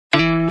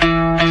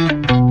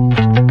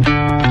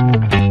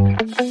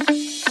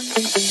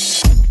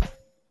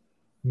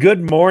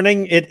Good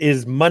morning. It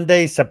is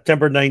Monday,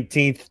 September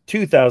 19th,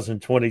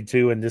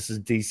 2022, and this is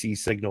DC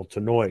Signal to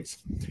Noise.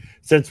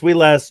 Since we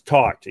last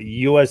talked,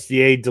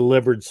 USDA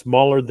delivered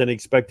smaller than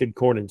expected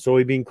corn and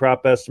soybean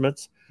crop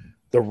estimates.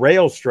 The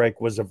rail strike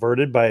was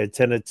averted by a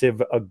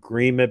tentative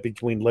agreement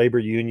between labor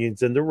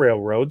unions and the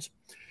railroads.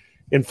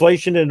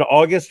 Inflation in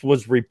August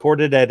was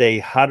reported at a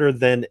hotter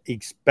than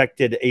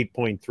expected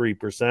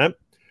 8.3%.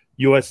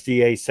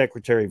 USDA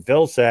Secretary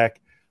Vilsack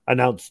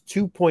announced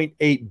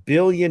 $2.8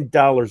 billion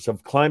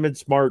of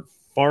climate-smart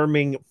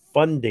farming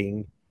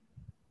funding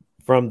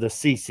from the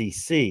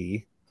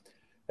CCC.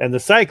 And the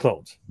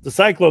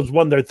Cyclones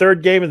won their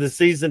third game of the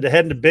season to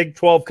head into Big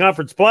 12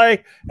 conference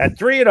play at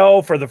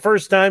 3-0 for the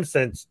first time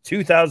since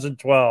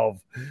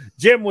 2012.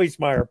 Jim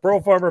Wiesmeyer, Pro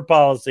Farmer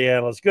Policy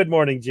Analyst. Good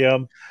morning,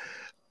 Jim.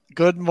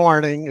 Good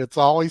morning. It's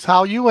always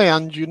how you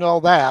end, you know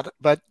that,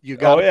 but you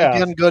got to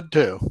begin good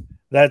too.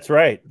 That's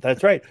right.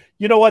 That's right.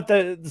 You know what?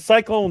 The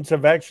Cyclones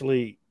have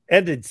actually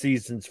ended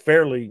seasons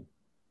fairly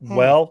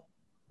well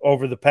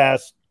over the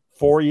past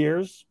 4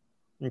 years.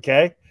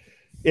 Okay.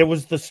 It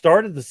was the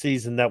start of the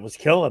season that was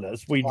killing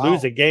us. We'd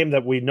lose a game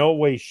that we no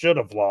way should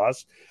have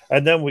lost.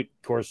 And then we'd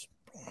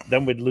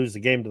lose the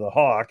game to the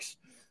Hawks.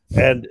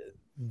 And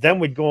then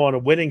we'd go on a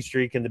winning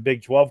streak in the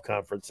Big 12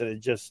 conference. And it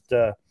just,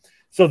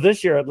 so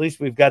this year, at least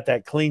we've got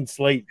that clean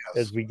slate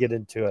as we get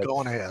into it.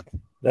 Going ahead.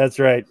 That's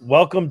right.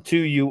 Welcome to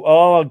you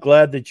all.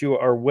 Glad that you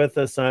are with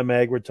us. I'm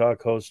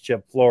AgriTalk host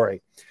Chip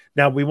Flory.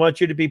 Now, we want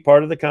you to be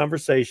part of the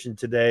conversation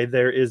today.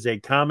 There is a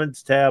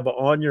comments tab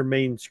on your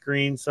main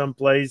screen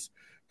someplace.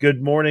 Good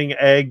morning,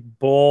 Ag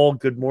Bull.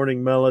 Good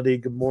morning, Melody.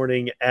 Good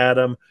morning,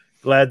 Adam.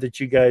 Glad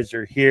that you guys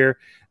are here.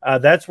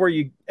 That's where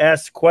you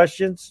ask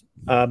questions,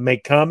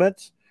 make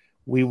comments.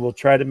 We will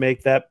try to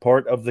make that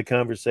part of the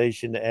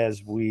conversation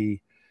as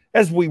we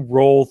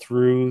roll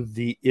through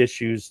the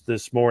issues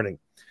this morning.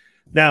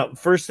 Now,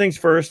 first things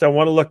first, I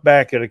want to look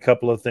back at a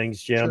couple of things,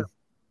 Jim. Sure.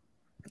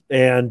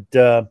 And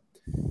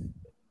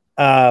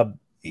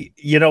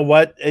you know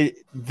what?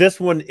 This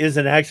one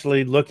isn't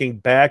actually looking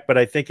back, but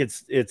I think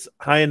it's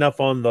high enough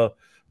on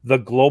the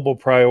global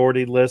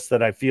priority list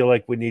that I feel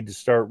like we need to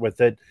start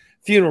with it.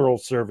 Funeral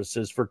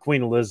services for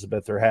Queen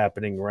Elizabeth are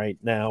happening right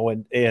now,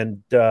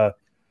 and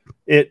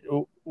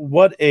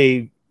what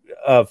a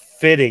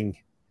fitting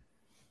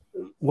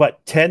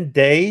 10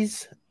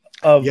 days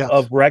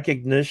of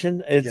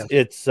recognition.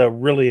 It's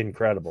really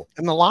incredible.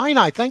 And the line,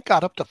 I think,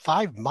 got up to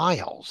 5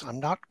 miles. I'm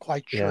not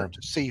quite sure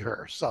to see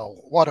her. So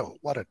what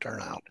a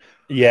turnout.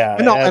 Yeah.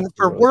 And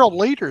for world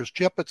leaders,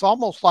 Chip, it's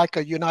almost like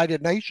a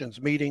United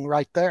Nations meeting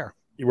right there.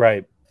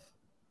 Right.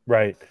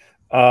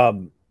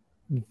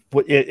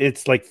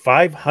 It's like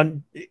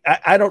 500.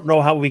 I don't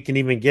know how we can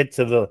even get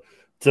to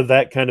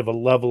that kind of a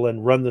level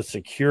and run the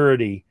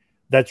security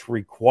that's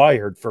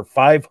required for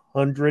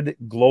 500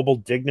 global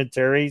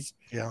dignitaries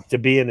to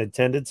be in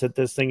attendance at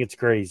this thing. It's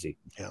crazy.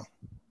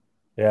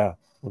 Yeah.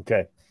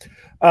 Okay.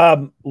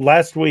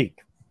 Last week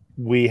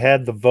we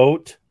had the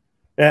vote.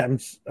 I'm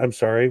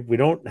sorry. We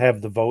don't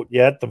have the vote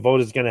yet. The vote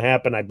is going to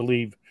happen, I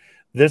believe,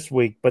 this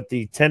week, but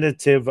the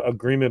tentative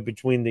agreement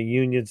between the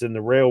unions and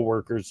the rail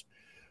workers,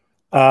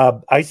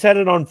 I said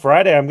it on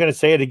Friday. I'm going to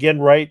say it again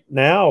right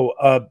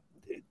now.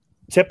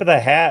 Tip of the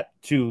hat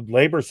to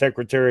Labor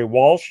Secretary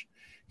Walsh.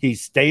 He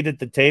stayed at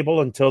the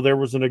table until there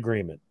was an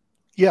agreement.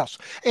 Yes,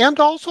 and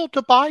also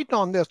to Biden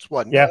on this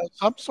one. Yeah.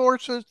 Some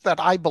sources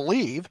that I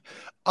believe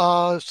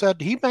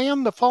said he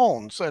manned the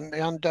phones,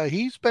 and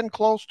he's been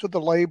close to the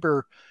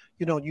labor,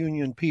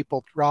 union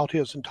people throughout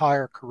his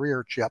entire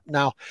career, Chip.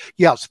 Now,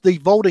 yes, the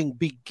voting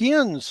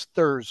begins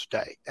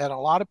Thursday, and a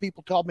lot of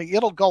people tell me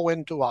it'll go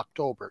into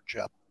October,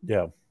 Chip.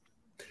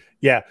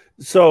 Yeah.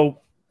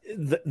 So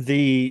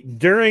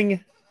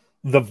during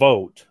the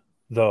vote,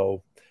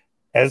 though,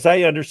 as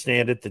I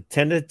understand it, the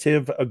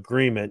tentative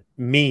agreement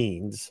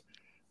means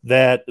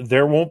that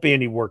there won't be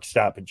any work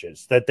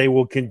stoppages, that they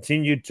will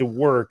continue to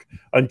work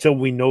until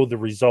we know the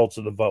results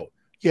of the vote.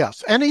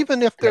 Yes, and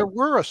even if there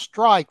were a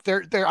strike,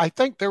 I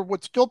think there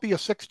would still be a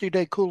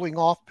 60-day cooling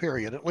off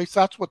period. At least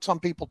that's what some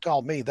people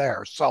tell me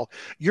there. So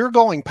you're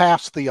going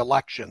past the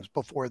elections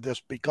before this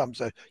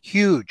becomes a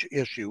huge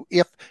issue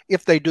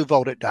if they do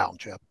vote it down,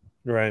 Chip.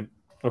 Right.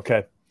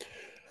 Okay.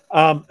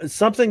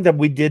 Something that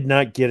we did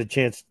not get a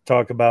chance to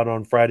talk about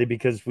on Friday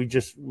because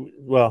it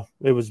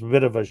was a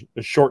bit of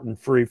a short and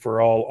free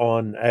for all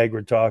on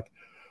AgriTalk,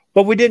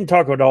 but we didn't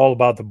talk at all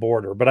about the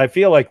border. But I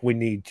feel like we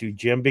need to,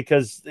 Jim,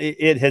 because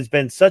it has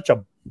been such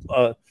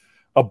a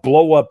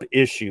blow up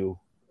issue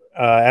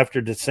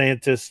after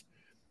DeSantis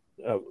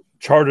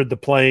chartered the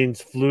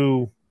planes,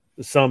 flew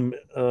some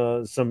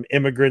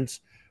immigrants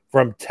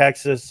from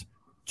Texas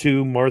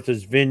to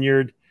Martha's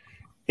Vineyard.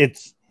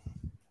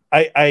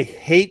 I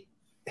hate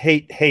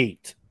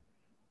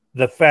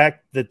the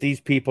fact that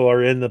these people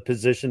are in the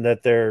position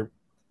that they're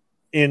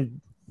in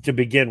to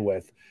begin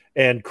with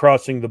and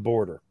crossing the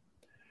border.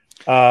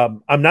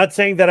 I'm not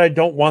saying that I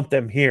don't want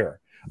them here.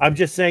 I'm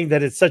just saying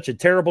that it's such a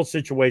terrible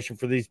situation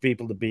for these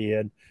people to be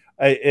in.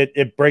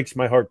 It breaks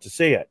my heart to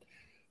see it.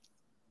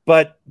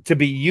 But to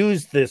be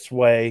used this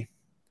way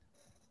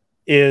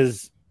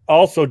is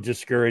also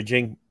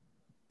discouraging,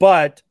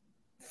 but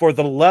for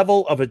the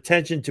level of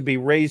attention to be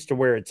raised to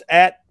where it's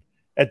at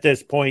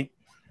this point,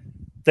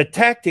 the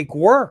tactic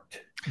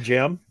worked,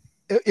 Jim.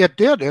 It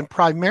did, and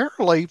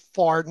primarily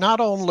for not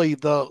only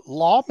the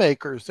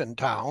lawmakers in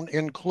town,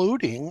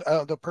 including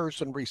the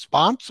person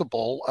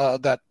responsible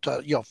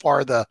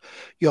for the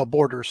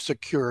border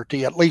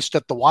security, at least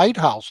at the White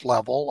House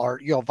level, or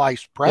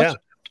vice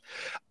president,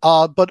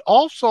 but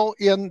also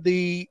in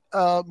the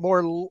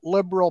more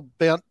liberal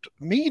bent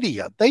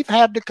media. They've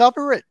had to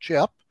cover it,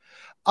 Chip,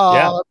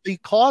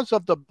 because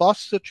of the bus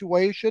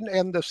situation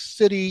and the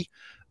city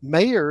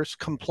mayors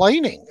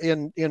complaining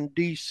in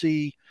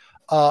D.C.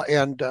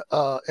 And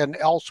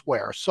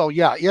elsewhere. So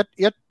yeah,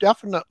 it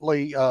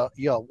definitely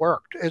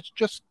worked. It's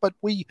just, but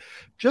we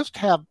just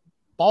have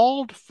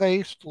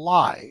bald-faced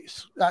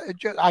lies.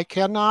 I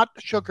cannot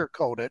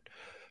sugarcoat it,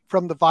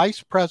 from the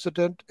vice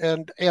president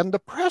and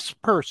the press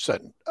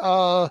person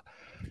at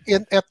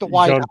the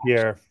White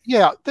House.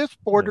 Yeah, this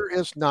border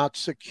is not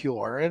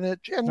secure, and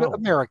the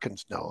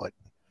Americans know it.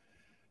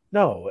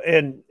 No,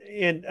 and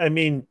I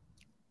mean,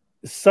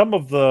 some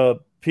of the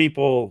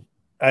people,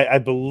 I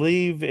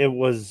believe it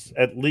was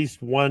at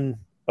least one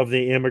of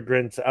the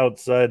immigrants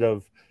outside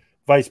of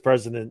Vice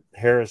President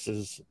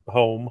Harris's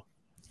home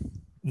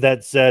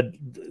that said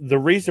the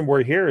reason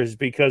we're here is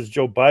because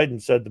Joe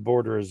Biden said the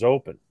border is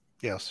open.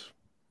 Yes.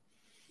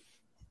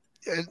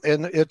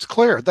 And it's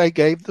clear they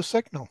gave the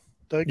signal.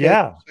 The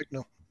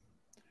signal.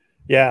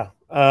 Yeah.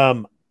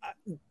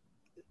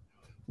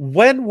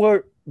 When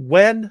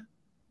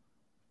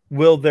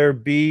will there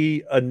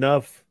be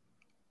enough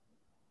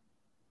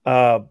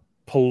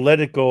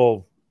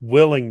political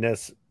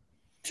willingness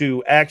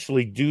to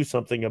actually do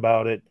something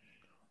about it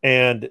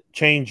and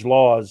change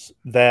laws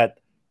that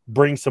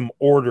bring some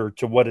order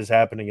to what is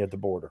happening at the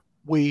border?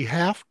 We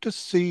have to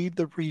see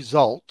the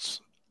results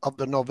of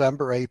the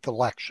November 8th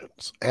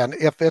elections. And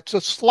if it's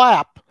a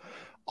slap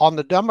on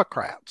the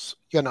Democrats,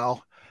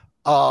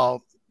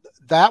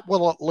 that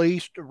will at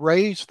least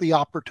raise the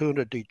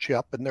opportunity,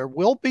 Chip, and there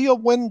will be a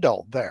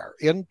window there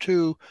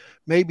into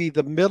maybe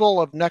the middle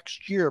of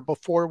next year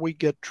before we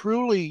get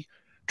true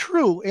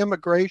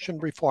immigration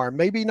reform.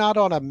 Maybe not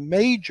on a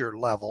major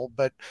level,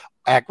 but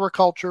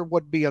agriculture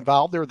would be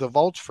involved. There are the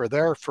votes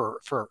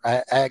for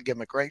ag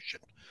immigration,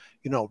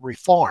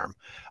 reform.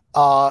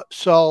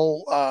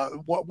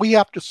 What we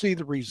have to see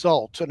the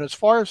results. And as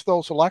far as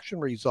those election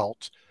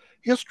results,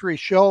 history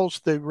shows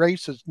the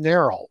race is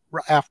narrow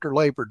after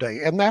Labor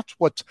Day, and that's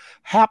what's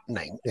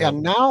happening. Yeah.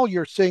 And now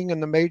you're seeing in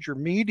the major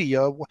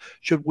media,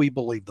 should we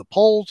believe the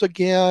polls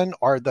again?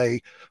 Are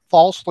they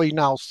falsely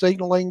now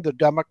signaling the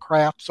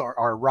Democrats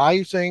are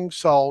rising?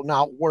 So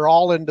now we're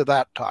all into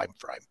that time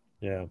frame.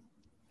 Yeah.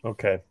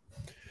 Okay.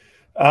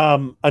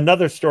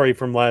 Another story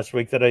from last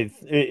week that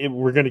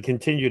we're going to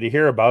continue to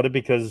hear about it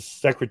because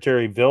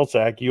Secretary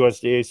Vilsack,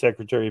 USDA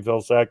Secretary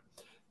Vilsack,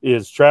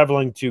 is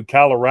traveling to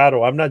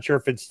Colorado. I'm not sure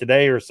if it's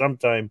today or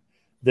sometime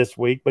this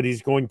week, but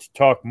he's going to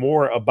talk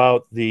more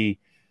about the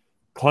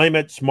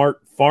climate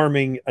smart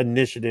farming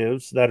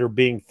initiatives that are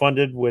being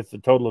funded with a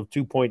total of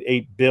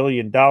 $2.8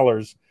 billion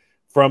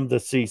from the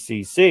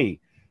CCC.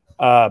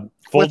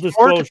 Full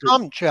disclosure, more to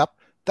come, Chip.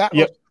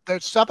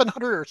 There's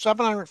 700 or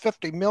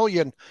 750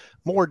 million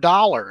more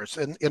dollars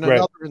in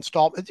another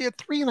installment.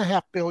 It's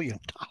 $3.5 billion.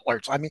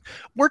 I mean,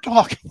 we're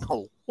talking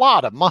a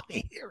lot of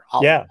money here. A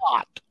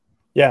lot.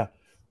 Yeah.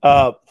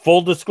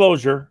 Full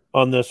disclosure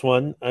on this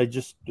one.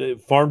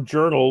 Farm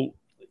Journal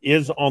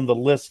is on the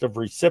list of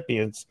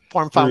recipients.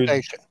 Farm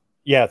Foundation.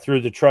 Through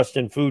the Trust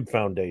in Food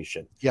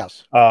Foundation.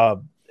 Yes.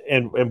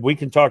 And we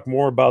can talk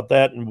more about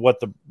that and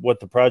what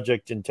the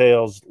project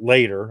entails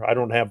later. I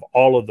don't have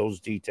all of those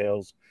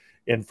details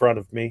in front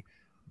of me,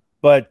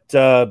 but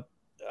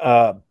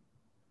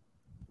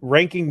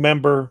ranking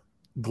member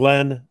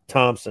Glenn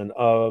Thompson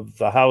of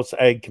the House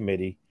Ag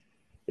Committee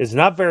is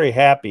not very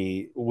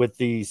happy with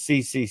the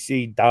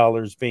CCC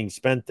dollars being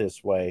spent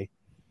this way.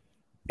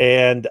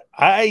 And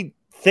I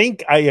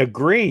think I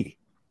agree,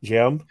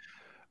 Jim.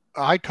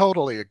 I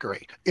totally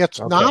agree. It's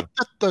not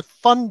that the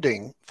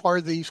funding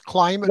for these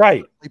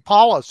climate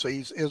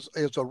policies is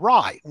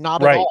awry.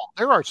 Not at all.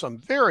 There are some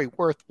very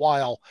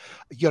worthwhile,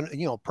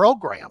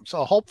 programs.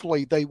 So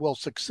hopefully they will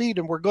succeed.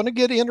 And we're going to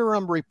get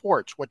interim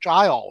reports, which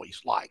I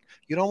always like.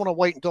 You don't want to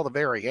wait until the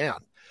very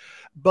end.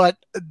 But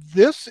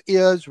this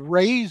is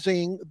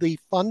raising the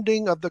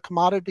funding of the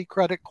Commodity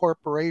Credit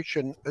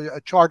Corporation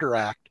Charter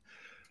Act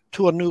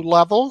to a new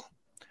level,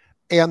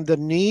 and the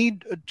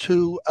need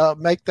to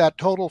make that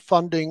total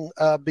funding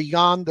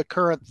beyond the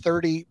current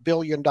 $30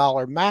 billion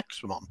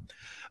maximum.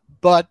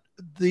 But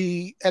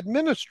the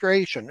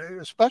administration,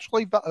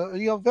 especially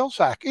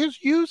Vilsack, is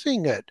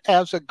using it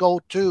as a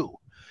go-to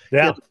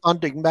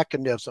funding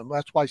mechanism.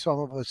 That's why some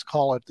of us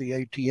call it the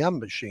ATM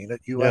machine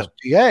at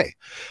USDA.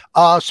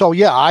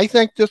 I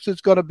think this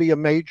is going to be a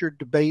major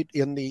debate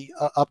in the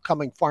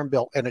upcoming Farm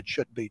Bill, and it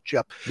should be,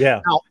 Chip.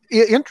 Yeah. Now,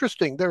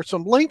 interesting, there's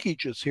some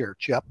linkages here,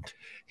 Chip.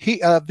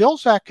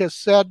 Vilsack has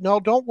said, no,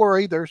 don't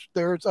worry, there's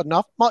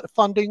enough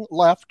funding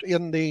left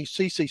in the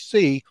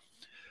CCC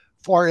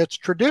for its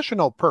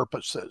traditional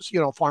purposes,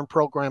 farm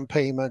program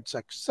payments,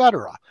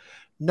 etc.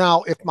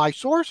 Now, if my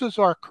sources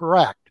are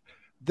correct,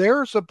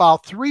 there's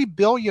about $3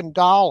 billion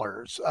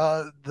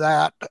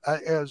that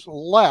is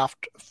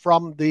left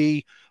from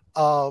the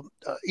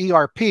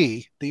ERP,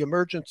 the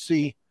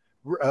Emergency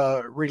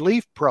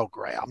Relief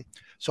Program.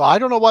 So I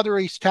don't know whether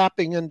he's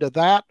tapping into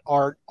that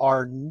or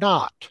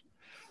not.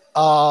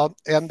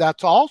 And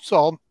that's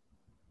also,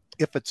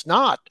 if it's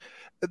not,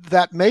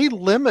 that may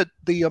limit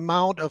the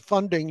amount of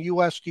funding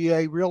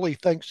USDA really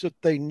thinks that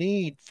they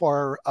need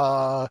for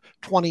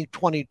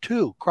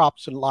 2022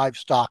 crops and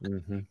livestock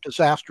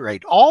disaster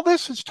aid. All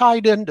this is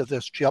tied into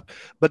this, Chip.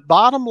 But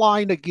bottom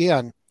line,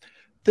 again,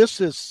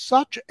 this is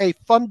such a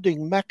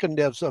funding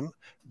mechanism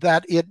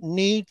that it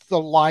needs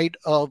the light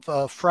of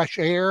fresh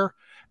air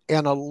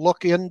and a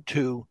look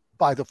into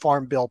by the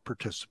Farm Bill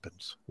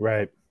participants.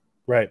 Right.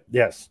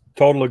 Yes.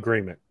 Total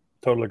agreement.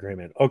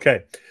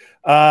 Okay.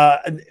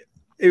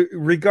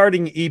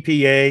 Regarding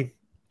EPA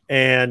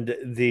and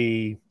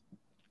the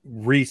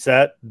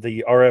reset,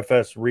 the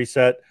RFS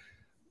reset,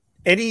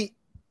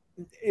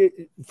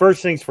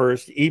 first things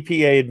first,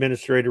 EPA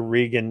Administrator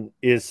Regan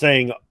is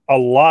saying a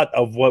lot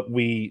of what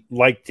we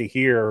like to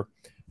hear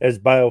as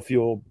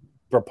biofuel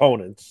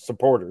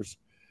supporters.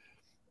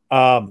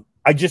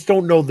 I just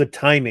don't know the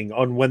timing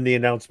on when the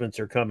announcements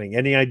are coming.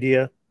 Any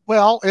idea?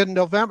 Well, in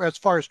November, as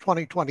far as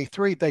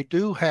 2023, they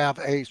do have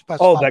a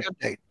specified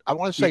date. I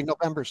want to say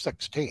November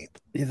 16th.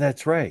 Yeah,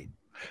 that's right.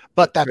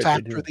 But that's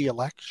after the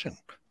election.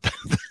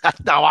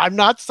 Now, I'm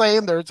not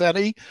saying there's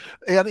any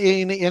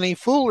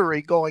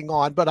foolery going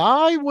on, but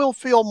I will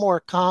feel more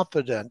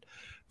confident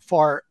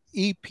for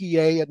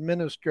EPA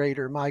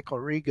Administrator Michael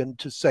Regan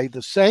to say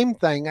the same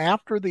thing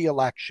after the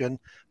election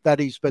that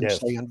he's been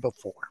saying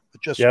before.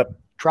 Just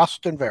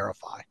trust and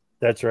verify.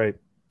 That's right.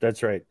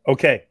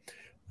 Okay.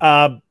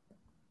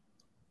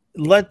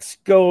 Let's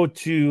go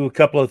to a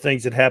couple of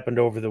things that happened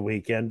over the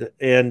weekend.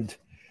 And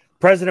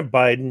President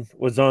Biden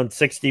was on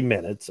 60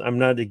 Minutes.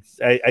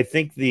 I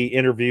think the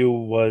interview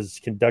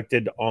was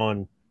conducted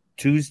on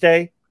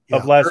Tuesday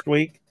of last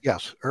week.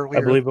 Yes, earlier.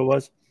 I believe it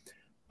was.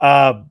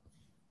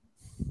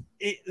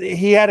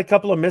 He had a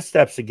couple of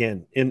missteps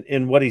again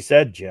in what he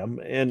said, Jim.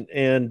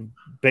 And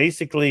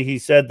basically he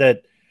said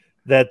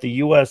that the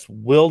U.S.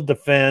 will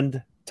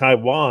defend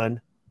Taiwan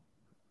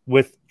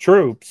with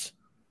troops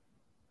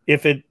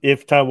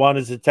if Taiwan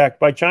is attacked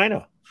by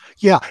China.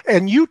 Yeah,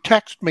 and you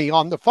text me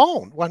on the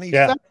phone when he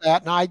said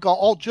that, and I go,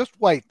 "Oh, just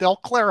wait, they'll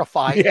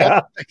clarify."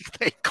 Yeah,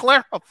 they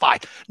clarify.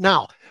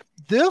 Now,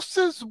 this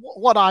is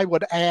what I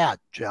would add,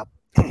 Jeff.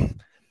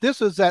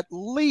 This is at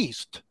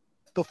least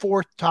the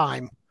fourth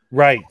time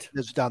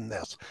has done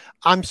this.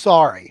 I'm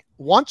sorry,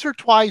 once or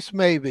twice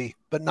maybe,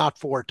 but not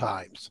four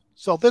times.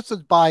 So this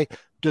is by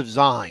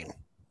design.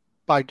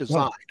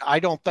 I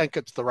don't think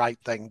it's the right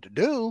thing to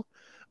do,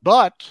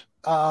 but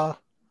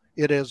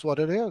it is what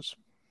it is.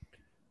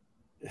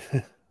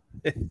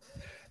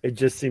 It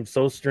just seems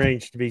so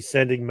strange to be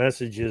sending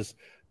messages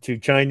to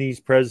Chinese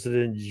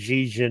President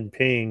Xi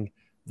Jinping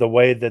the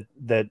way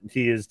that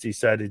he has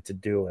decided to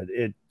do it.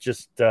 It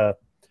just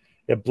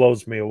it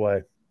blows me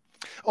away.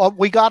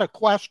 We got a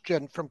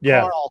question from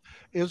Carl.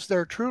 Is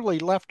there truly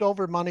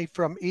leftover money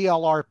from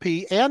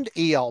ELRP and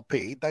ELP?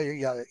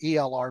 The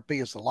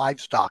ELRP is the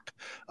livestock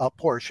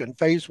portion.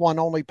 Phase 1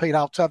 only paid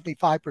out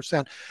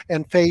 75%,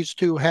 and Phase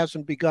 2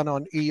 hasn't begun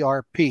on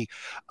ERP.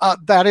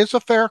 That is a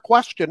fair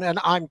question, and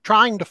I'm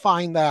trying to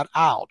find that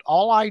out.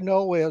 All I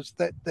know is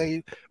that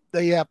they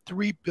have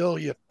 $3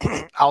 billion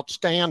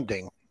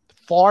outstanding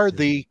for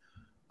the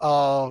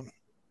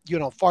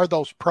for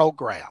those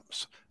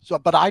programs. So,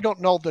 but I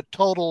don't know the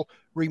total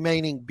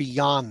remaining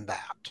beyond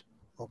that.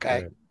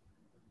 Okay.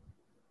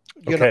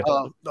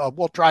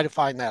 We'll try to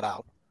find that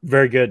out.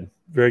 Very good.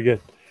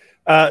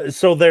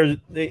 So there,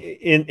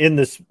 in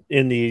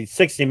the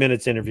 60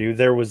 Minutes interview,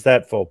 there was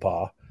that faux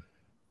pas,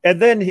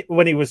 and then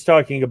when he was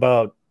talking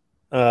about,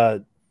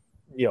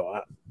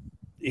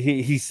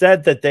 he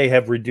said that they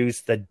have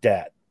reduced the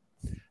debt,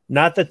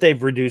 not that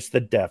they've reduced the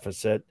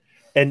deficit.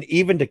 And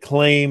even to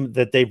claim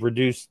that they've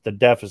reduced the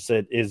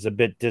deficit is a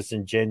bit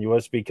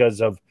disingenuous because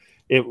of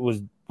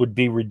would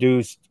be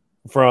reduced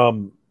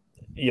from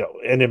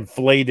an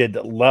inflated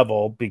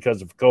level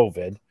because of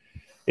COVID.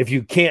 If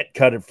you can't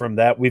cut it from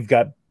that, we've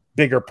got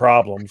bigger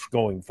problems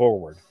going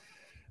forward.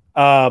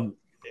 And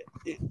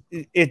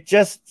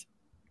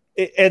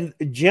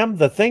Jim,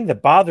 the thing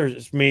that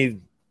bothers me,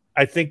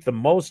 I think the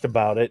most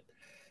about it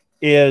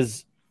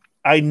is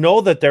I know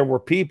that there were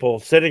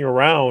people sitting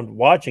around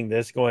watching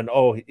this going,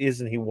 "Oh,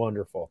 isn't he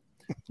wonderful?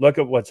 Look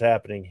at what's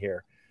happening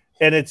here."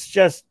 And it's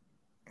just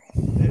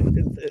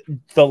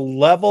the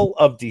level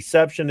of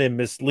deception and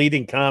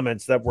misleading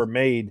comments that were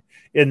made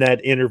in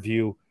that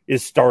interview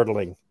is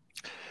startling.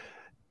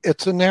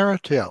 It's a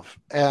narrative,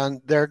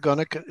 and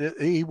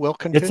he will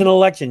continue. It's an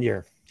election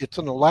year. It's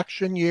an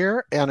election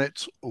year, and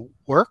it's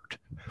worked.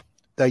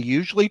 They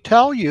usually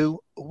tell you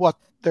what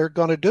they're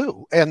going to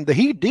do, and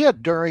he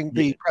did during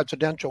the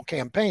presidential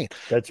campaign.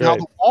 That's now, right.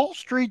 The Wall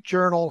Street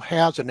Journal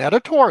has an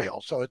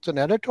editorial, so it's an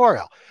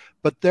editorial,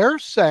 but they're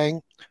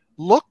saying,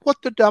 look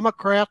what the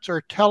Democrats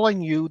are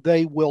telling you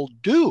they will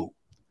do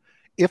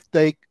if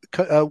they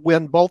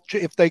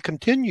if they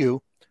continue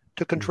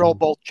to control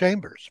both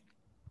chambers.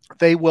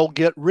 They will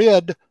get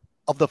rid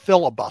of the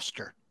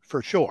filibuster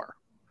for sure.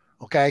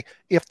 Okay,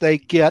 if they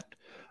get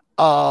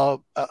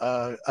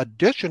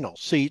additional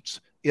seats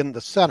in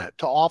the Senate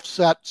to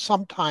offset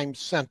sometimes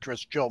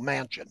centrist Joe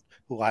Manchin,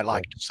 who I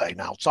like to say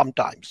now,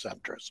 sometimes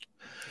centrist.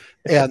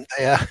 And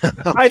okay.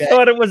 I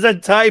thought it was a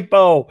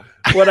typo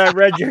when I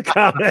read your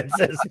comments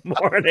this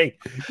morning.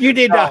 You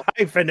need to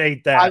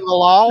hyphenate that. I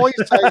will always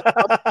say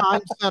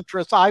sometimes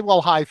centrist. I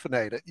will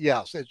hyphenate it.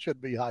 Yes, it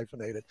should be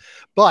hyphenated.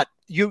 But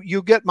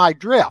you get my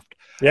drift.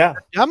 Yeah.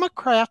 The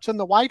Democrats in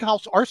the White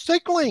House are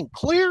signaling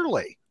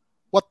clearly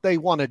what they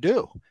want to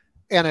do.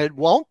 And it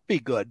won't be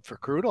good for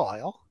crude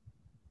oil,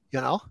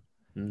 you know.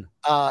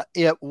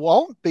 It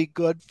won't be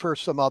good for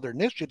some other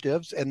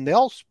initiatives, and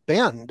they'll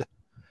spend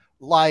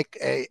like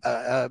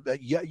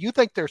you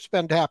think they're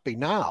spend happy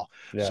now.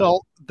 Yeah.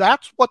 So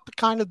that's what the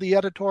kind of the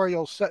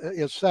editorial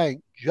is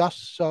saying,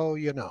 just so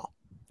you know.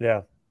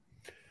 Yeah.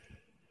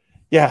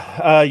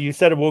 Yeah. You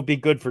said it won't be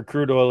good for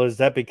crude oil. Is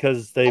that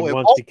because they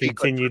want to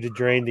continue to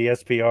drain the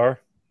SPR?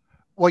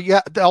 Well,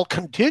 yeah, they'll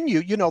continue.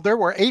 You know, there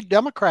were 8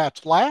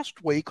 Democrats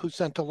last week who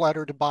sent a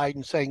letter to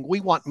Biden saying, we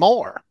want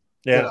more.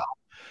 Yeah. You know?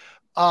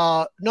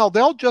 No,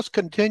 they'll just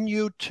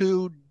continue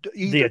to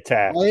either the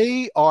attack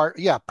or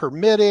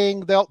permitting.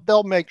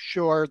 They'll make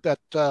sure that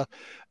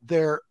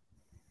their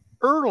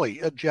early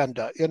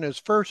agenda in his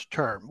first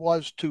term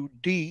was to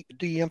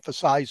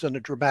de-emphasize in a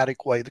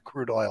dramatic way the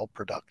crude oil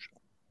production.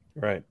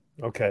 Right.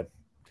 Okay.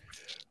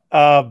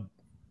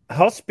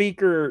 House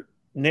Speaker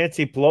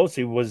Nancy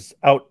Pelosi was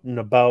out and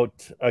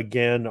about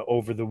again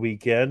over the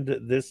weekend.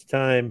 This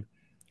time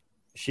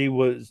she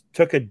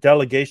took a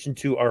delegation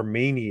to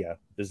Armenia.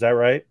 Is that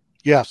right?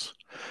 Yes.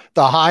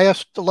 The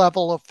highest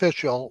level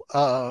official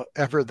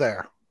ever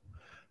there.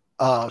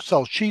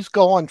 So she's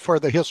going for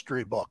the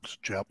history books,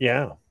 Chip.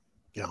 Yeah.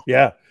 Yeah.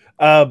 Yeah.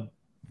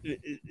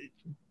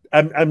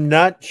 I'm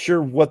not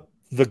sure what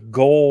the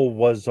goal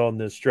was on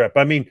this trip.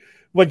 I mean,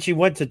 when she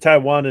went to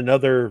Taiwan and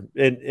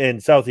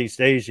in Southeast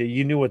Asia,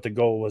 you knew what the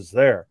goal was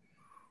there.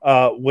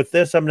 With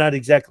this, I'm not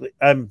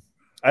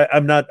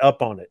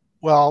up on it.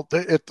 Well,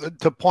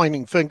 to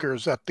pointing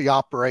fingers at the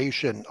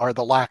operation or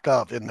the lack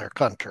of in their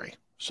country.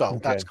 So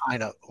that's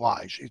kind of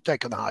why she's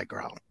taking the high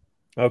ground.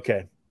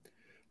 Okay.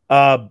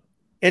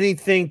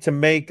 Anything to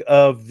make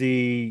of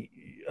the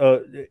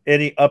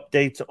any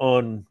updates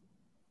on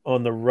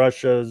the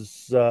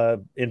Russia's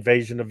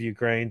invasion of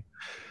Ukraine?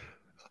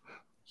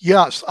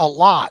 Yes, a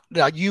lot.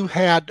 You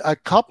had a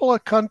couple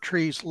of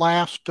countries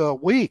last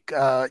week.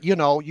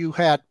 You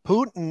had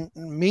Putin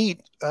meet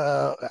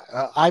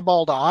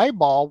eyeball to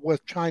eyeball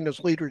with China's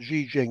leader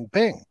Xi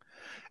Jinping.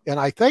 And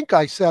I think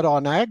I said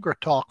on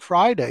AgriTalk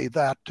Friday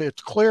that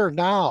it's clear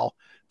now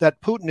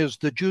that Putin is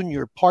the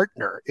junior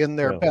partner in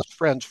their best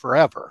friends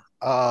forever,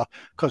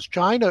 because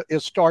China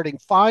is starting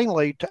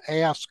finally to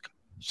ask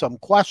some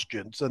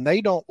questions, and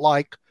they don't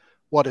like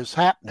what is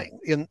happening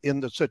in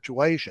the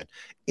situation.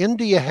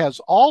 India has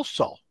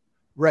also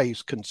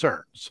raised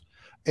concerns,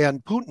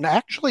 and Putin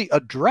actually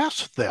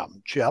addressed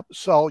them, Chip.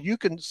 So you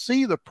can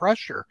see the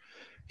pressure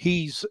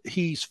he's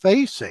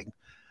facing.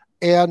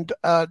 And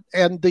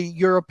the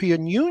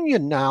European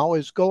Union now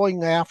is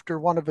going after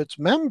one of its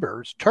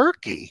members,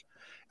 Turkey,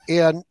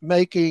 and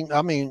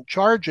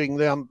charging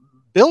them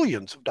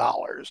billions of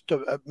dollars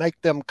to make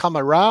them come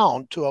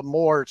around to a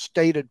more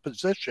stated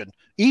position,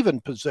 even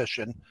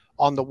position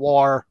on the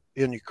war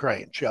in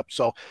Ukraine, Chip.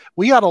 So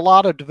we had a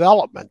lot of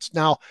developments.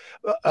 Now,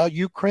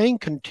 Ukraine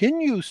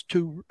continues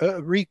to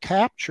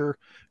recapture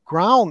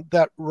ground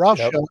that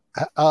Russia,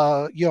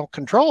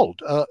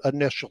 controlled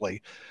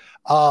initially.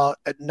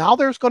 Now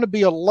there's going to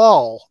be a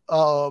lull,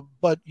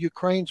 but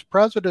Ukraine's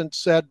president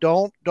said,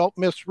 "Don't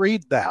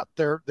misread that.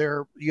 They're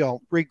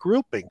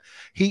regrouping."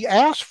 He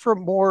asked for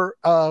more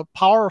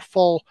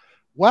powerful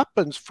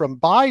weapons from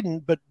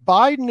Biden, but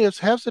Biden is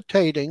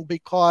hesitating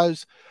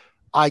because,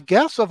 I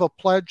guess, of a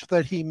pledge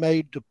that he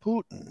made to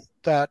Putin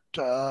that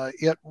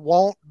it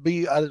won't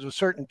be a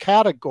certain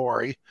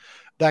category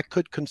that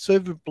could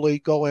conceivably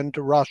go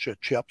into Russia,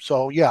 Chip.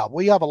 So, yeah,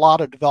 we have a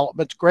lot of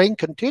developments. Grain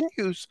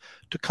continues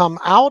to come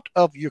out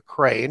of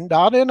Ukraine,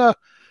 not in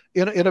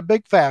a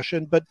big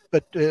fashion, but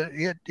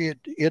it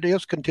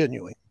is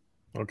continuing.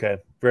 Okay,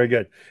 very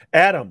good.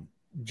 Adam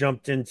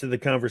jumped into the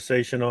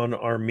conversation on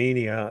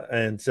Armenia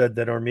and said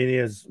that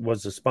Armenia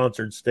was a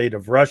sponsored state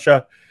of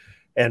Russia,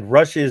 and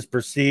Russia is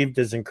perceived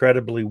as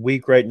incredibly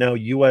weak right now.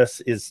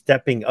 U.S. is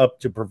stepping up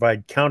to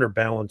provide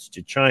counterbalance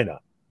to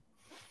China.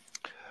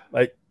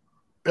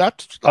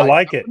 I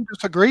like it.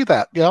 Disagree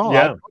that,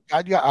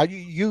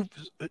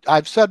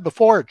 I've said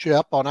before,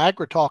 Chip, on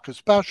AgriTalk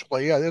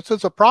especially, this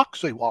is a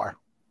proxy war.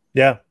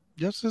 Yeah.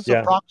 This is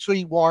a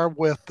proxy war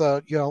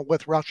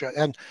with Russia.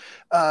 And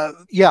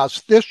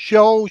yes, this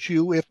shows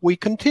you if we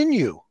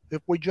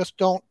just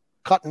don't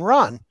cut and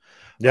run,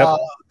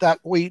 that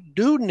we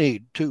do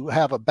need to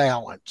have a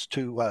balance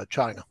to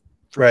China.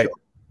 Right.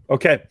 Sure.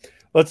 Okay.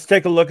 let's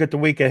take a look at the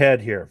week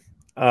ahead here.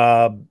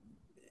 I'm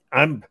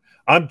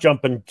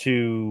jumping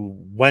to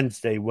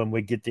Wednesday when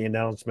we get the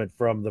announcement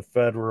from the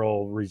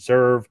Federal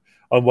Reserve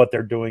on what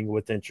they're doing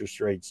with interest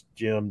rates,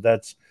 Jim.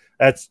 That's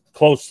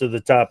close to the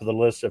top of the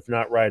list, if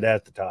not right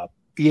at the top.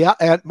 Yeah,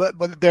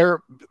 but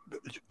they're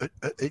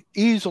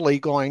easily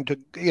going to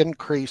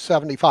increase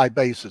 75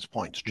 basis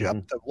points, Jeff.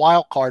 Mm-hmm. The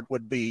wild card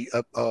would be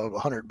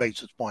 100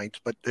 basis points,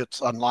 but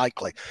it's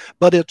unlikely.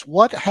 But it's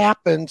what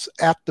happens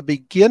at the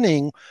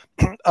beginning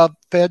of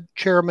Fed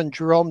Chairman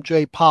Jerome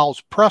J.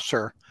 Powell's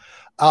presser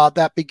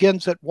that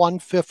begins at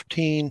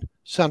 1:15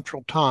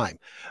 Central Time.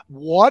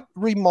 What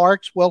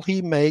remarks will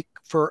he make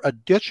for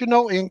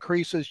additional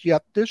increases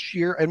yet this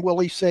year, and will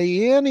he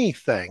say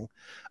anything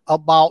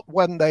about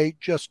when they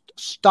just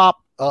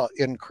stop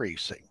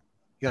increasing?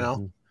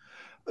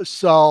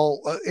 So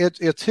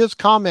it's his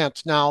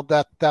comments now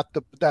that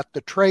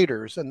the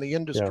traders and the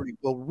industry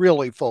will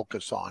really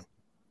focus on.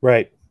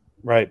 Right.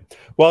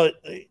 Well,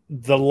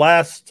 the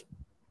last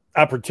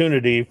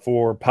opportunity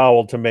for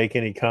Powell to make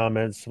any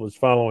comments was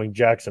following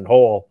Jackson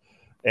Hole,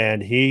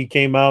 and he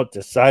came out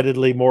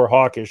decidedly more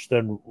hawkish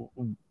than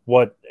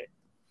what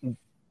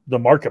the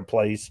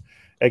marketplace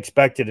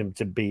expected him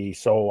to be.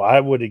 So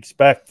I would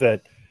expect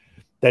that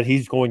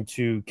he's going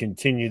to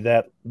continue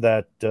that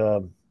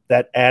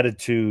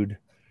attitude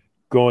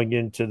going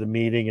into the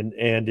meeting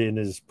and in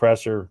his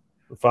presser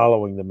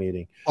following the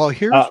meeting. Oh,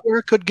 here's where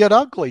it could get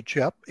ugly,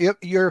 Chip. If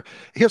you're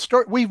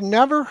we've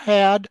never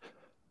had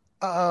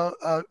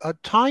a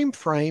time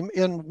frame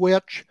in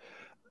which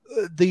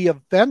the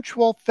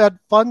eventual Fed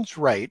funds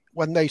rate,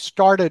 when they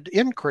started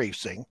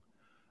increasing,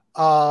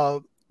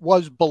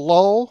 was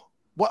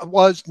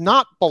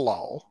not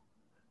below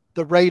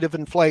the rate of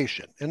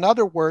inflation. In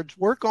other words,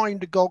 we're going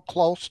to go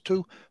close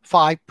to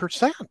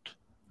 5%.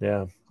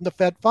 Yeah, the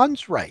Fed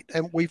funds rate,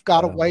 and we've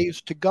got a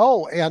ways to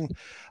go, and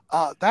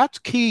that's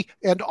key.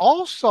 And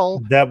also,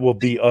 that will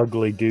be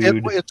ugly,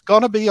 dude. It's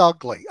going to be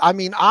ugly. I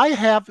mean,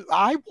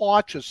 I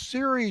watch a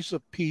series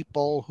of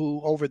people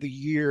who, over the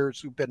years,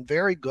 who've been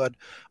very good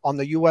on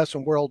the U.S.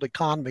 and world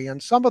economy,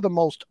 and some of the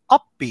most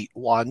upbeat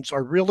ones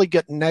are really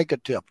getting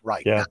negative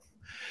right now.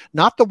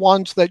 Not the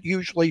ones that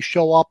usually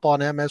show up on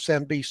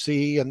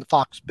MSNBC and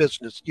Fox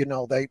Business.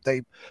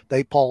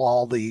 They pull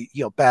all the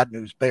bad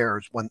news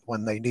bears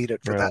when they need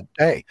it for that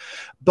day.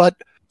 But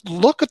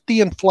look at the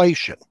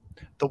inflation.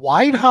 The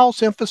White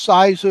House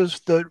emphasizes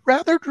the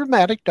rather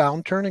dramatic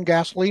downturn in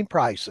gasoline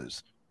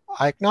prices.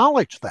 I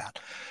acknowledge that.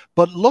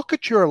 But look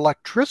at your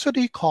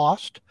electricity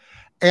cost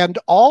and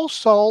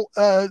also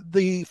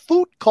the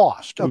food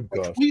cost,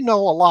 which we know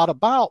a lot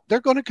about.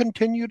 They're going to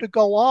continue to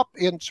go up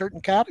in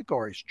certain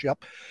categories,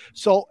 Chip.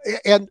 So,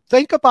 and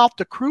think about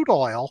the crude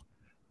oil.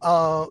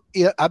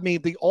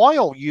 The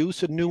oil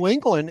use in New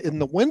England in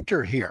the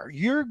winter here.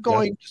 You're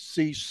going to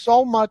see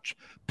so much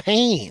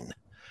pain.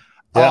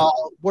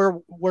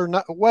 We're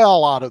not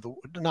out of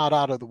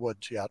the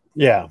woods yet.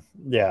 Yeah.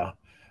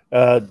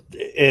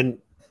 And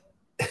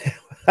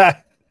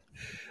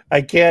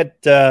I can't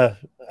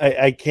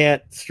I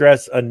can't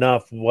stress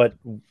enough what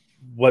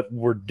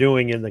we're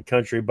doing in the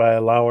country by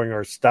allowing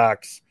our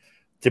stocks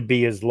to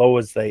be as low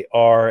as they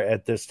are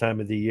at this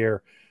time of the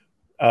year.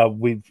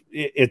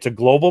 It's a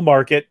global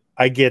market.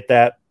 I get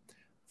that.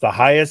 The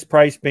highest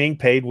price being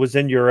paid was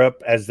in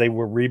Europe as they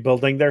were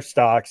rebuilding their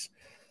stocks.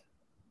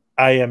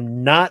 I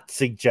am not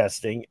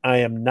suggesting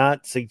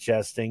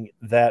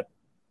that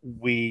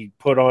we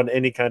put on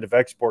any kind of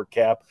export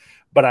cap,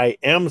 but I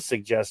am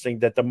suggesting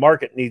that the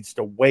market needs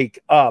to wake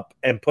up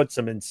and put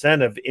some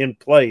incentive in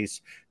place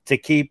to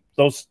keep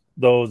those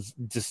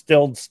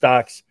distilled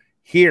stocks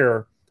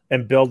here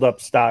and build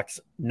up stocks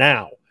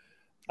now.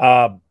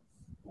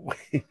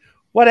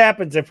 What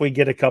happens if we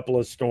get a couple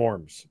of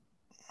storms?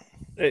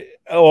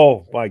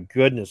 Oh, my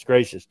goodness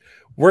gracious.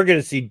 We're going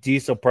to see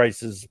diesel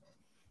prices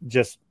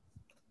just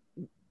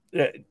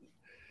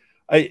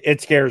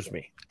it scares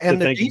me. And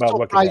the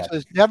diesel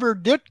prices never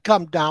did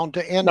come down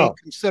to any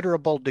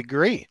considerable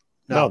degree.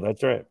 No,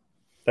 that's right.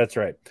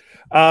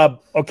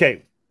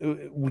 Okay,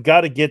 we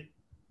got to get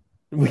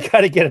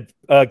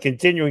a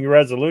continuing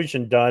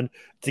resolution done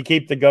to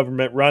keep the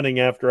government running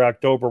after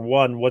October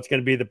 1. What's going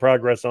to be the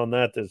progress on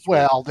that this week?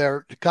 Well,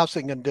 they're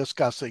discussing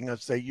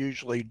as they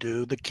usually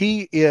do. The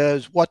key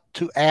is what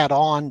to add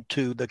on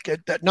to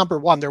number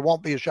one, there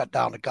won't be a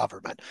shutdown of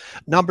government.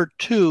 Number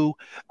two,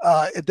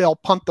 they'll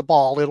punt the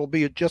ball. It'll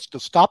be just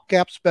a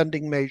stopgap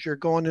spending measure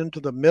going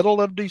into the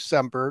middle of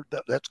December.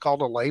 That's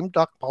called a lame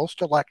duck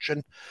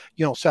post-election,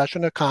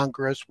 session of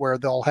Congress, where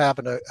they'll have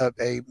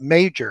a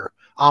major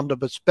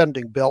omnibus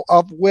spending bill,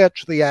 of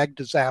which the ag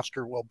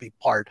disaster will be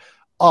part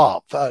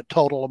of,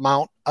 total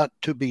amount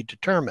to be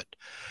determined.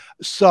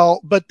 So,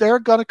 but they're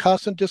going to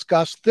cuss and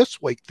discuss this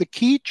week. The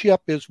key,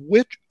 Chip, is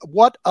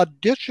what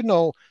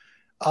additional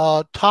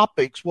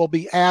topics will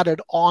be added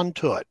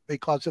onto it,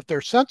 because if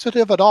they're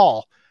sensitive at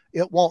all,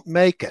 it won't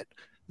make it.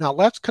 Now,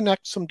 let's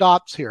connect some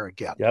dots here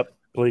again. Yep,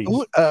 please.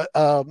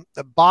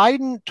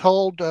 Biden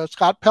told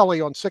Scott Pelley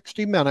on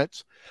 60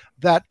 Minutes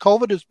that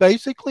COVID is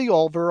basically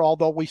over,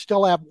 although we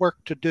still have work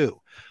to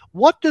do.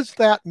 What does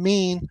that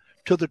mean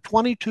to the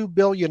 $22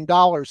 billion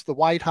the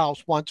White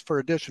House wants for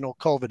additional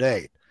COVID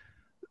aid?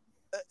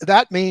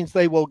 That means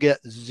they will get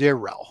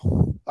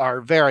zero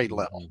or very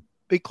little,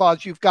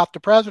 because you've got the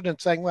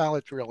president saying, well,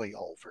 it's really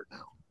over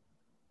now.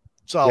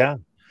 So yeah.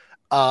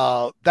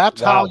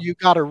 That's how you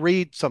got to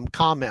read some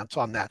comments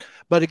on that.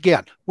 But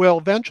again, we're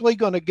eventually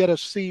going to get a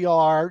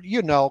CR,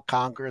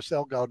 Congress,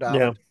 they'll go down to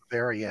the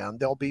very end.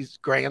 There'll be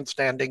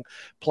grandstanding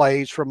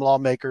plays from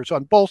lawmakers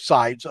on both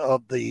sides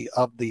of the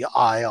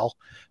aisle.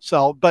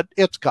 So, but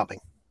it's coming.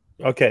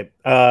 Okay.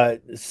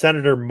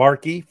 Senator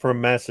Markey from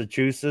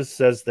Massachusetts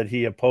says that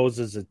he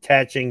opposes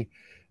attaching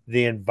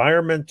the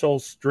environmental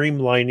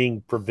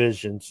streamlining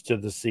provisions to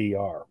the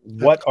CR.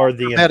 What are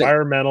the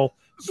environmental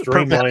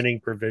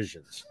streamlining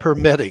provisions?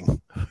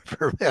 Permitting.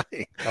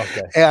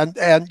 Okay.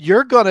 And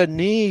you're going to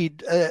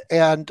need,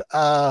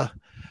 Chuck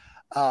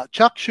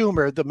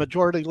Schumer, the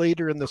majority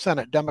leader in the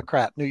Senate,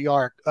 Democrat, New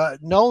York,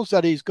 knows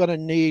that he's going to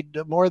need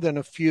more than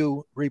a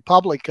few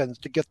Republicans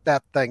to get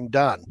that thing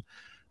done.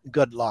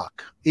 Good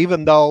luck.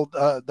 Even though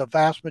the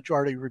vast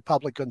majority of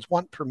Republicans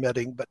want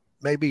permitting, but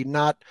maybe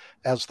not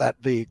as that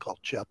vehicle,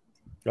 Chip.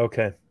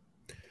 Okay.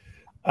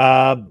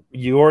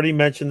 You already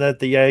mentioned that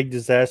the ag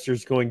disaster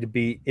is going to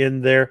be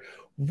in there.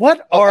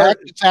 What ag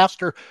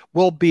disaster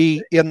will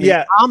be in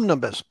the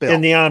omnibus bill?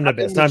 In the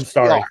omnibus. I'm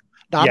sorry.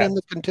 Not in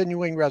the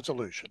continuing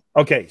resolution.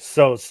 Okay.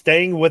 So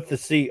staying with the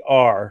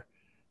CR,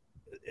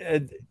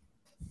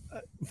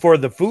 for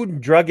the Food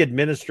and Drug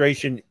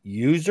Administration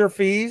user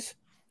fees.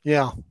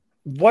 Yeah.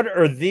 What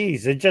are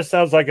these? It just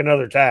sounds like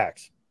another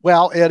tax.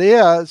 Well, it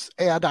is,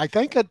 and I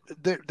think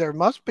there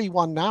must be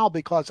one now,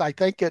 because I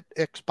think it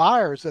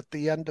expires at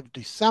the end of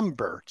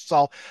December.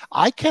 So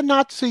I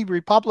cannot see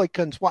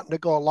Republicans wanting to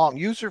go along.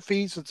 User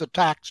fees is a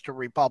tax to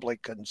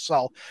Republicans,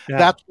 so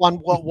that's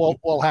one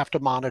we'll have to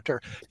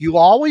monitor. You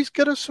always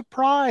get a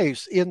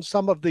surprise in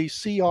some of these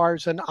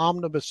CRs and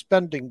omnibus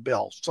spending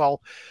bills,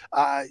 so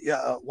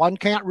one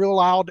can't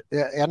rule out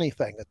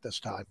anything at this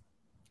time.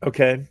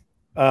 Okay.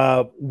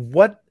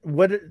 What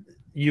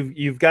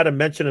you've got a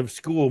mention of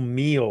school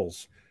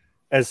meals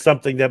as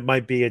something that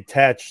might be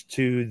attached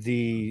to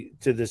the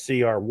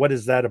CR. What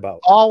is that about?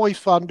 Always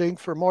funding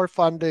for more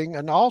funding,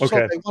 and also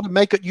they want to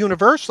make it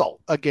universal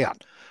again.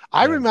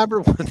 I remember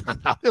when,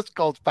 now this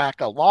goes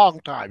back a long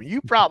time. You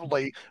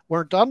probably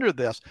weren't under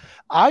this.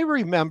 I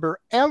remember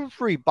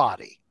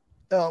everybody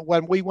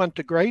when we went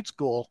to grade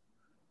school,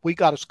 we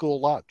got a school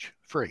lunch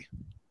free.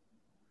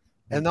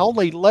 And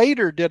only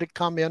later did it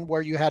come in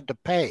where you had to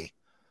pay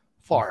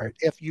for it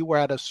if you were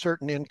at a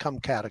certain income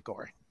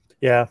category.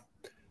 Yeah.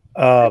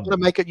 To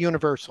make it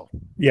universal.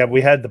 Yeah,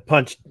 we had the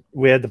punch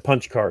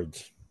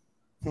cards.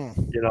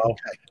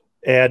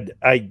 And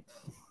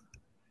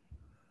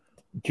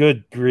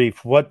good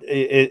grief.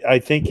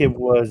 I think it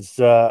was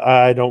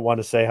I don't want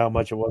to say how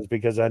much it was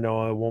because I know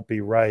I won't be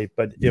right,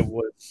 but it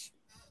was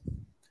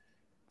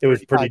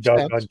pretty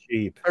doggone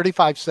cheap.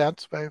 35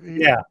 cents, maybe.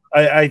 Yeah.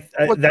 I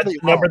that's the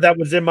number that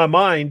was in my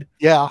mind.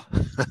 Yeah.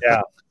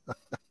 Yeah.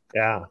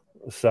 Yeah.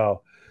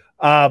 So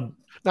now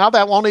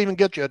that won't even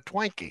get you a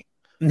Twinkie.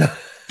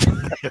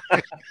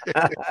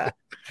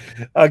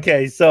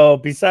 Okay, so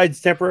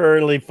besides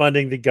temporarily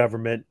funding the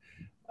government,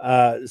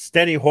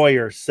 Steny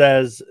Hoyer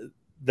says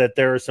that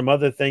there are some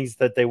other things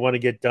that they want to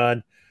get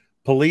done: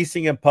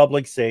 policing and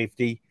public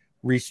safety,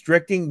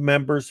 restricting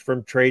members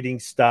from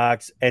trading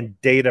stocks, and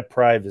data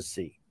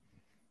privacy.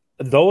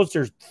 Those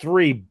are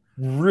three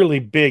really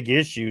big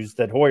issues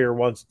that Hoyer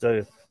wants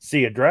to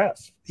see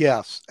addressed.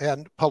 Yes,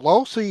 and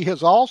Pelosi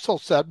has also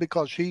said,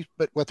 because she's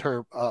with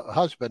her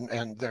husband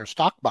and their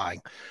stock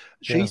buying,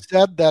 she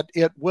said that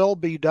it will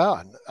be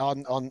done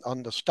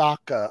on the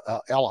stock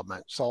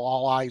element. So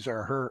all eyes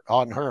are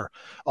on her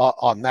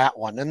on that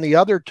one, and the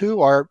other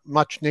two are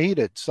much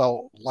needed.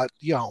 So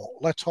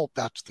let's hope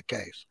that's the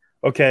case.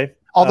 Okay.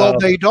 Although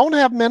they don't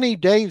have many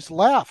days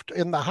left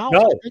in the House.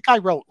 No. I think I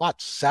wrote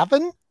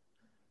 7,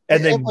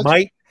 and they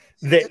might.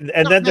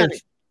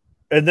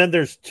 And then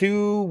there's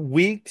 2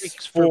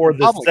 weeks for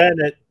the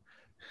Senate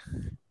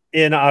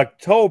in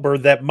October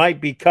that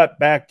might be cut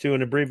back to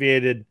an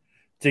abbreviated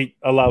to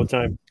allow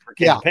time for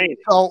campaigning.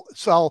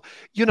 So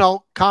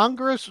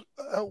Congress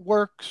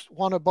works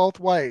one of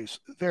both ways: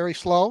 very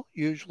slow,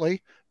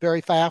 usually,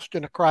 very fast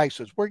in a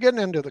crisis. We're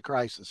getting into the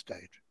crisis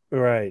stage.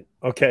 Right.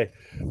 Okay.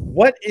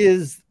 What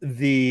is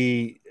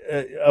the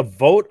a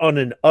vote on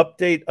an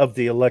update of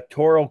the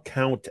Electoral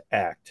Count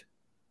Act?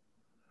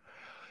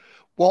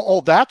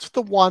 Well, that's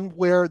the one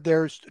where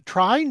there's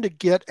trying to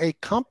get a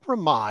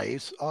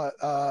compromise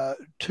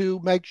to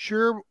make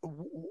sure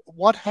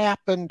what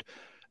happened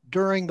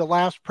during the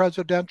last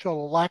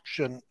presidential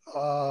election,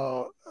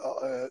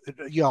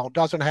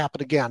 doesn't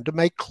happen again. To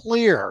make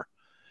clear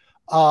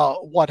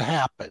what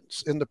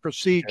happens in the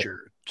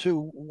procedure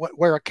to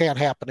where it can't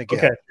happen again.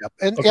 Okay.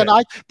 And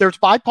there's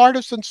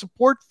bipartisan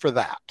support for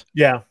that.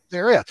 Yeah,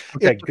 there is.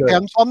 It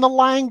depends on the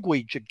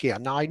language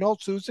again. Now, I know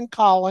Susan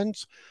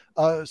Collins,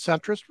 a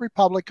centrist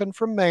Republican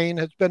from Maine,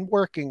 has been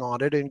working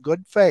on it in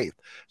good faith.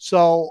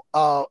 So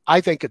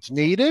I think it's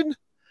needed.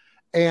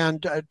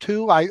 And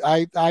two,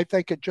 I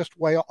think it just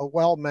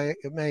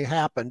may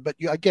happen. But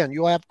again,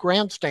 you have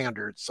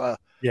grandstanders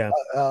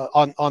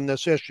on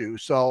this issue,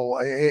 so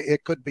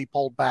it could be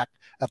pulled back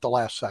at the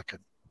last second.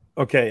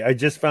 Okay, I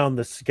just found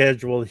the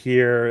schedule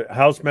here.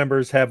 House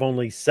members have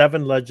only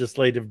 7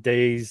 legislative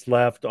days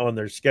left on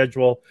their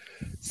schedule.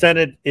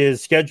 Senate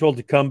is scheduled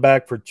to come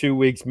back for 2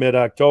 weeks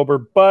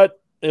mid-October,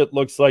 but it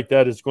looks like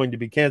that is going to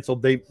be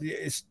canceled.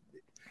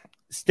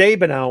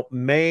 Stabenow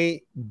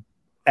may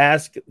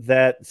ask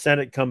that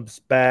Senate comes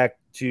back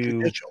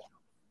to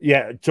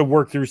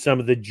work through some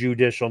of the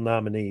judicial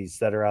nominees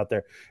that are out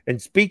there.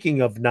 And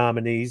speaking of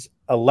nominees,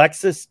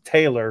 Alexis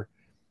Taylor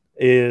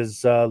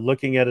is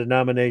looking at a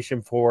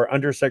nomination for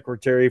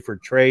Undersecretary for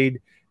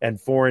Trade and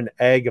Foreign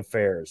Ag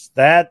Affairs.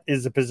 That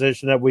is a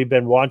position that we've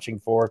been watching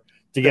for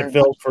to get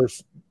filled for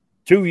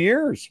 2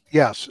 years.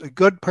 Yes, a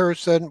good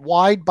person,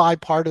 wide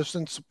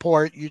bipartisan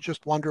support. You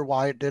just wonder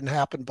why it didn't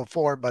happen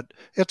before, but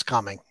it's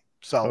coming.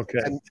 So,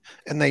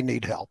 and they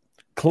need help.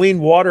 Clean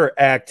Water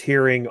Act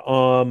hearing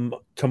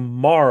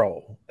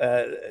tomorrow.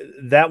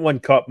 That one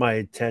caught my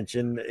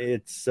attention.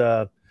 It's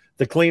the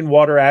Clean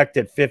Water Act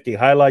at 50,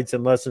 highlights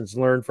and lessons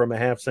learned from a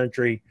half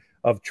century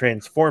of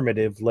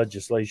transformative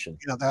legislation.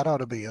 Yeah, that ought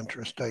to be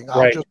interesting.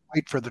 I'll just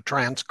wait for the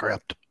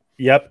transcript.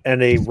 Yep,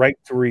 and a right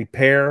to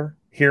repair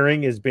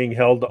hearing is being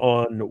held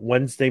on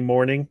Wednesday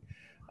morning.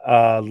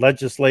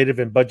 Legislative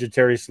and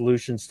budgetary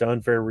solutions to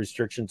unfair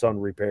restrictions on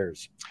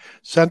repairs.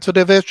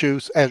 Sensitive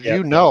issues, as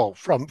you know,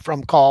 from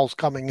calls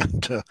coming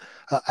into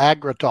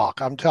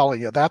AgriTalk. I'm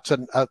telling you, that's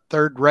a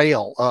third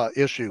rail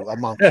issue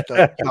amongst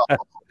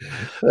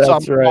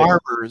some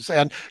farmers.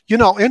 And,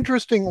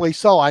 interestingly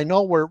so, I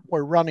know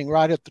we're running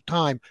right at the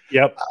time.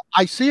 Yep.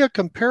 I see a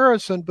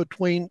comparison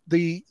between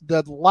the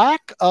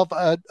lack of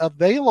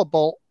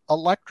available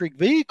electric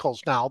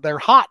vehicles now. They're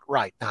hot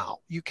right now.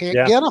 You can't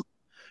get them.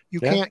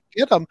 Can't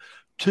get them.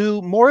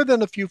 To more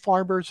than a few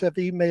farmers have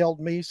emailed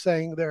me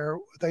saying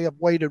they have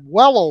waited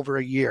well over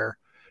a year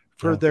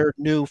for their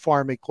new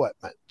farm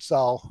equipment.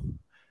 So,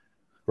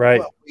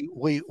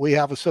 we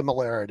have a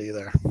similarity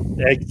there.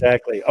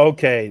 Exactly.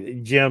 Okay,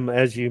 Jim,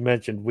 as you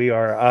mentioned, we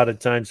are out of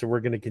time, so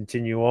we're going to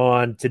continue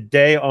on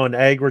today on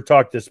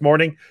AgriTalk this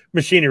morning.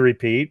 Machinery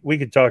Pete, we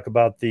could talk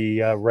about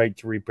the right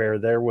to repair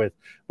there with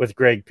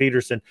Greg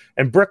Peterson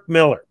and Brooke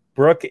Miller.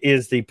 Brooke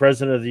is the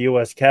president of the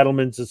U.S.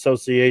 Cattlemen's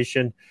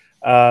Association.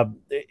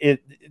 President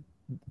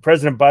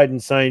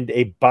Biden signed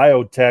a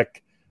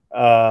biotech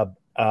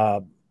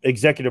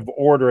executive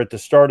order at the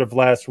start of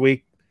last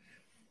week.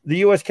 The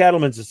U.S.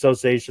 Cattlemen's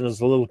Association is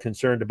a little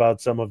concerned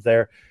about some of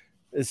the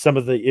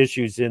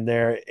issues in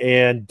there.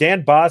 And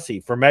Dan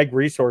Bosse from Ag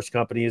Resource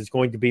Company is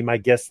going to be my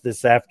guest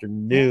this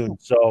afternoon.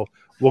 So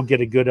we'll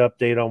get a good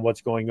update on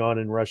what's going on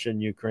in Russia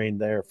and Ukraine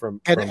there.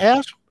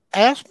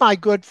 Ask my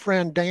good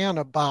friend Dan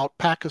about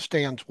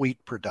Pakistan's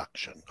wheat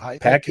production.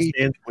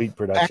 Pakistan's wheat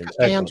production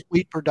and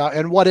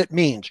what it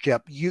means,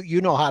 Jeff. You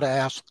know how to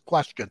ask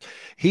questions.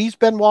 He's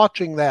been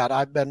watching that,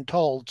 I've been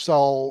told.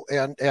 So,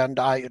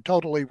 and I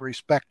totally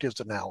respect his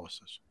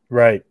analysis.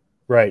 Right.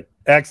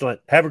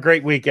 Excellent. Have a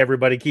great week,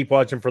 everybody. Keep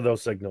watching for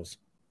those signals.